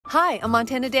Hi, I'm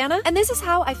Montana Dana, and this is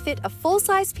how I fit a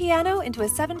full-size piano into a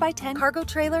 7x10 cargo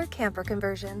trailer camper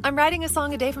conversion. I'm writing a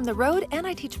song a day from the road, and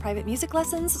I teach private music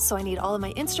lessons, so I need all of my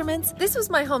instruments. This was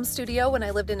my home studio when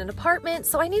I lived in an apartment,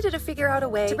 so I needed to figure out a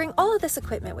way to bring all of this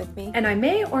equipment with me. And I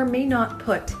may or may not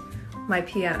put my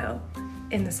piano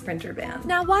in the Sprinter van.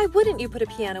 Now, why wouldn't you put a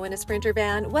piano in a Sprinter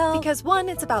van? Well, because one,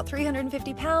 it's about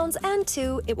 350 pounds, and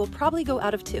two, it will probably go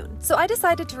out of tune. So I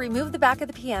decided to remove the back of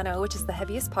the piano, which is the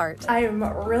heaviest part. I am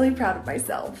really proud of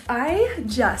myself. I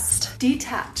just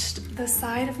detached the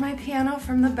side of my piano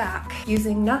from the back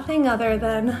using nothing other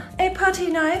than a putty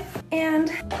knife and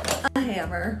a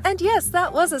hammer. And yes,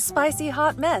 that was a spicy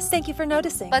hot mess. Thank you for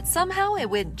noticing. But somehow it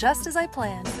went just as I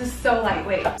planned. This is so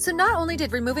lightweight. So not only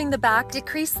did removing the back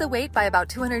decrease the weight by about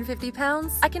 250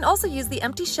 pounds, I can also use the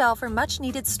empty shell for much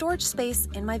needed storage space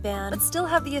in my van, but still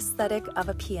have the aesthetic of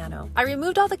a piano. I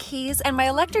removed all the keys, and my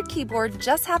electric keyboard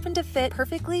just happened to fit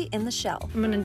perfectly in the shell. I'm gonna